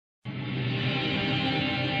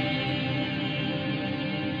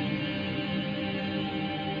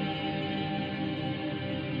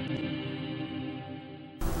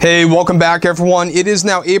Hey, welcome back everyone. It is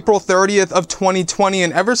now April 30th of 2020,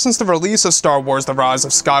 and ever since the release of Star Wars: The Rise of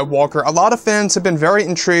Skywalker, a lot of fans have been very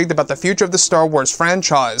intrigued about the future of the Star Wars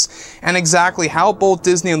franchise, and exactly how both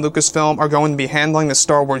Disney and Lucasfilm are going to be handling the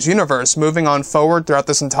Star Wars universe moving on forward throughout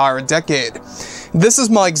this entire decade. This is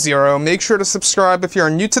Mike Zero. Make sure to subscribe if you're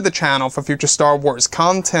new to the channel for future Star Wars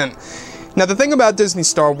content. Now, the thing about Disney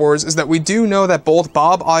Star Wars is that we do know that both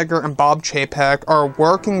Bob Iger and Bob Chapek are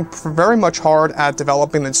working very much hard at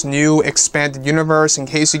developing this new expanded universe. In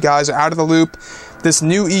case you guys are out of the loop, this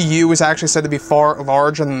new EU is actually said to be far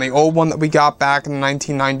larger than the old one that we got back in the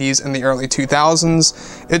 1990s and the early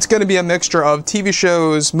 2000s. It's going to be a mixture of TV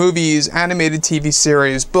shows, movies, animated TV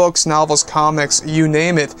series, books, novels, comics, you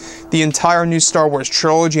name it, the entire new Star Wars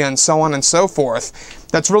trilogy, and so on and so forth.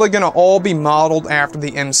 That's really going to all be modeled after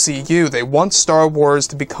the MCU. They want Star Wars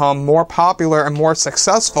to become more popular and more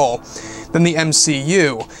successful than the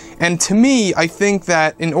MCU. And to me, I think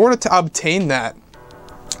that in order to obtain that,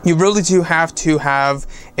 you really do have to have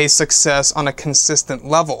a success on a consistent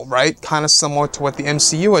level, right? Kind of similar to what the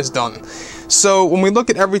MCU has done. So when we look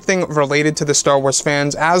at everything related to the Star Wars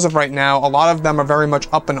fans, as of right now, a lot of them are very much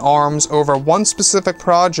up in arms over one specific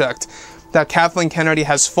project that Kathleen Kennedy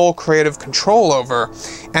has full creative control over,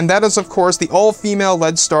 and that is, of course, the all-female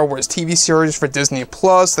led Star Wars TV series for Disney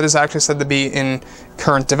Plus that is actually said to be in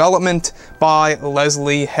current development by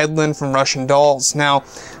Leslye Headland from Russian Dolls. Now,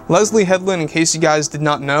 Leslye Headland, in case you guys did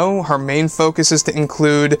not know, her main focus is to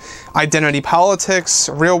include identity politics,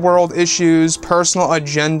 real-world issues, personal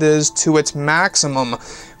agendas to its maximum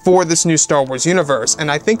for this new Star Wars universe, and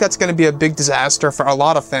I think that's going to be a big disaster for a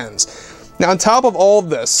lot of fans. Now, on top of all of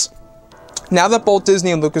this, now that both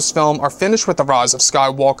Disney and Lucasfilm are finished with The Rise of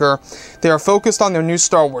Skywalker, they are focused on their new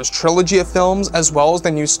Star Wars trilogy of films as well as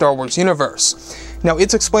the new Star Wars universe. Now,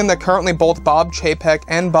 it's explained that currently both Bob Chapek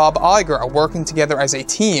and Bob Iger are working together as a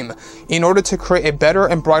team in order to create a better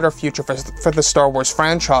and brighter future for the Star Wars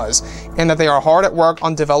franchise, and that they are hard at work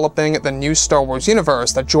on developing the new Star Wars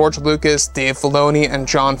universe that George Lucas, Dave Filoni, and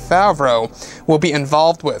Jon Favreau will be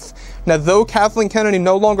involved with. Now, though Kathleen Kennedy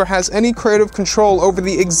no longer has any creative control over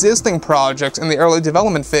the existing projects in the early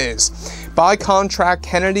development phase, by contract,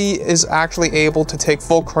 Kennedy is actually able to take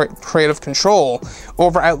full creative control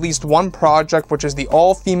over at least one project, which is the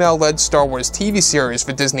all-female led Star Wars TV series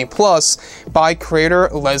for Disney Plus by creator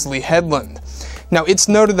Leslye Headland. Now, it's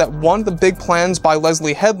noted that one of the big plans by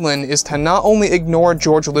Leslye Headland is to not only ignore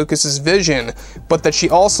George Lucas's vision, but that she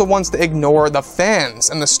also wants to ignore the fans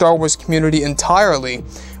and the Star Wars community entirely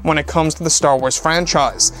when it comes to the Star Wars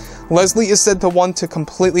franchise. Leslye is said to want to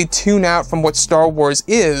completely tune out from what Star Wars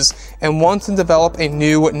is and want to develop a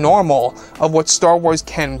new normal of what Star Wars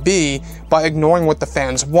can be by ignoring what the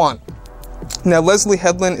fans want. Now, Leslye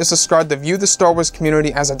Headland is described to view the Star Wars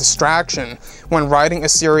community as a distraction when writing a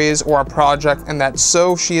series or a project, and that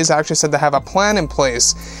so she is actually said to have a plan in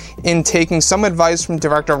place in taking some advice from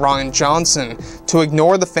director Rian Johnson to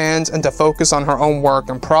ignore the fans and to focus on her own work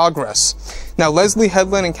and progress. Now, Leslye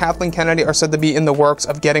Headland and Kathleen Kennedy are said to be in the works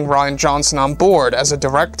of getting Rian Johnson on board as a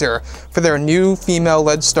director for their new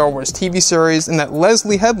female-led Star Wars TV series, and that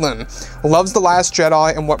Leslye Headland loves The Last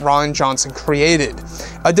Jedi and what Rian Johnson created.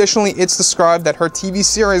 Additionally, it's described that her TV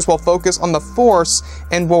series will focus on the Force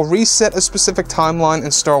and will reset a specific timeline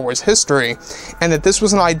in Star Wars history, and that this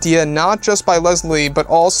was an idea not just by Leslye, but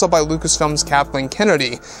also by Lucasfilm's Kathleen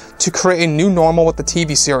Kennedy to create a new normal with the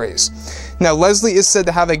TV series. Now, Leslye is said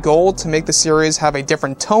to have a goal to make the series have a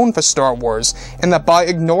different tone for Star Wars, and that by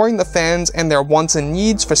ignoring the fans and their wants and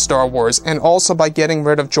needs for Star Wars, and also by getting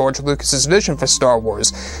rid of George Lucas's vision for Star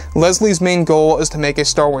Wars, Leslie's main goal is to make a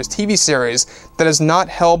Star Wars TV series that is not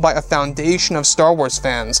held by a foundation of Star Wars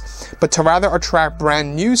fans, but to rather attract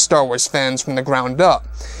brand new Star Wars fans from the ground up.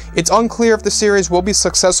 It's unclear if the series will be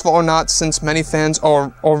successful or not, since many fans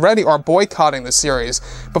already are boycotting the series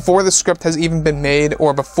before the script has even been made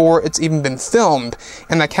or before it's even been filmed,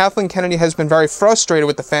 and that Kathleen Kennedy has been very frustrated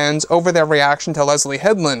with the fans over their reaction to Leslye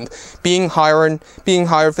Headland being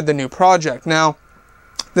hired for the new project. Now,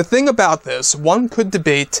 the thing about this, one could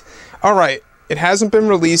debate, alright, it hasn't been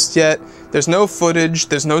released yet, there's no footage,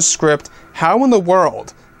 there's no script, how in the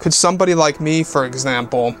world could somebody like me, for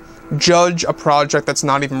example, judge a project that's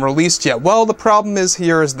not even released yet? Well, the problem is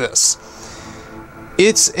here is this.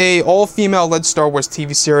 It's a all-female led Star Wars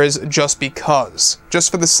TV series just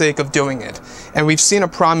for the sake of doing it. And we've seen a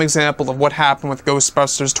prime example of what happened with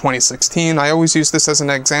Ghostbusters 2016. I always use this as an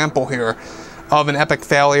example here of an epic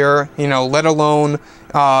failure, you know, let alone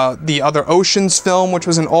the other Oceans film, which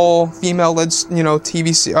was an all-female led,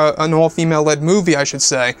 an all-female led movie, I should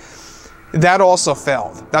say. That also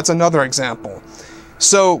failed. That's another example.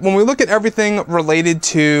 So when we look at everything related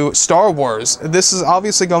to Star Wars, this is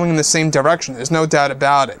obviously going in the same direction. There's no doubt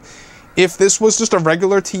about it. If this was just a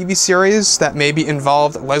regular TV series that maybe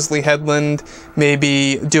involved Leslye Headland,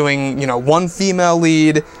 maybe doing, one female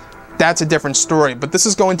lead, that's a different story. But this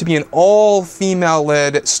is going to be an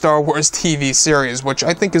all-female-led Star Wars TV series, which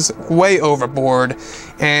I think is way overboard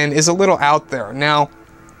and is a little out there. Now,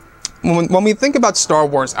 when we think about Star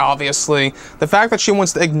Wars, obviously, the fact that she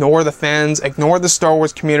wants to ignore the fans, ignore the Star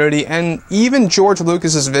Wars community, and even George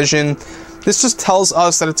Lucas's vision, this just tells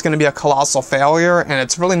us that it's going to be a colossal failure, and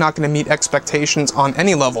it's really not going to meet expectations on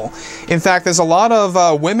any level. In fact, there's a lot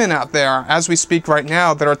of women out there, as we speak right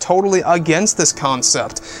now, that are totally against this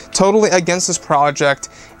concept, totally against this project,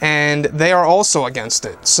 and they are also against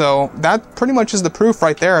it. So that pretty much is the proof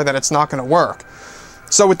right there that it's not going to work.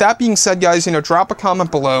 So with that being said, guys, drop a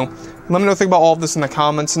comment below. Let me know what you think about all of this in the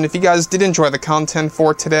comments. And if you guys did enjoy the content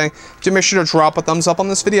for today, do make sure to drop a thumbs up on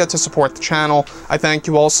this video to support the channel. I thank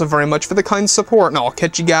you all so very much for the kind support, and I'll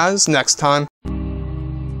catch you guys next time.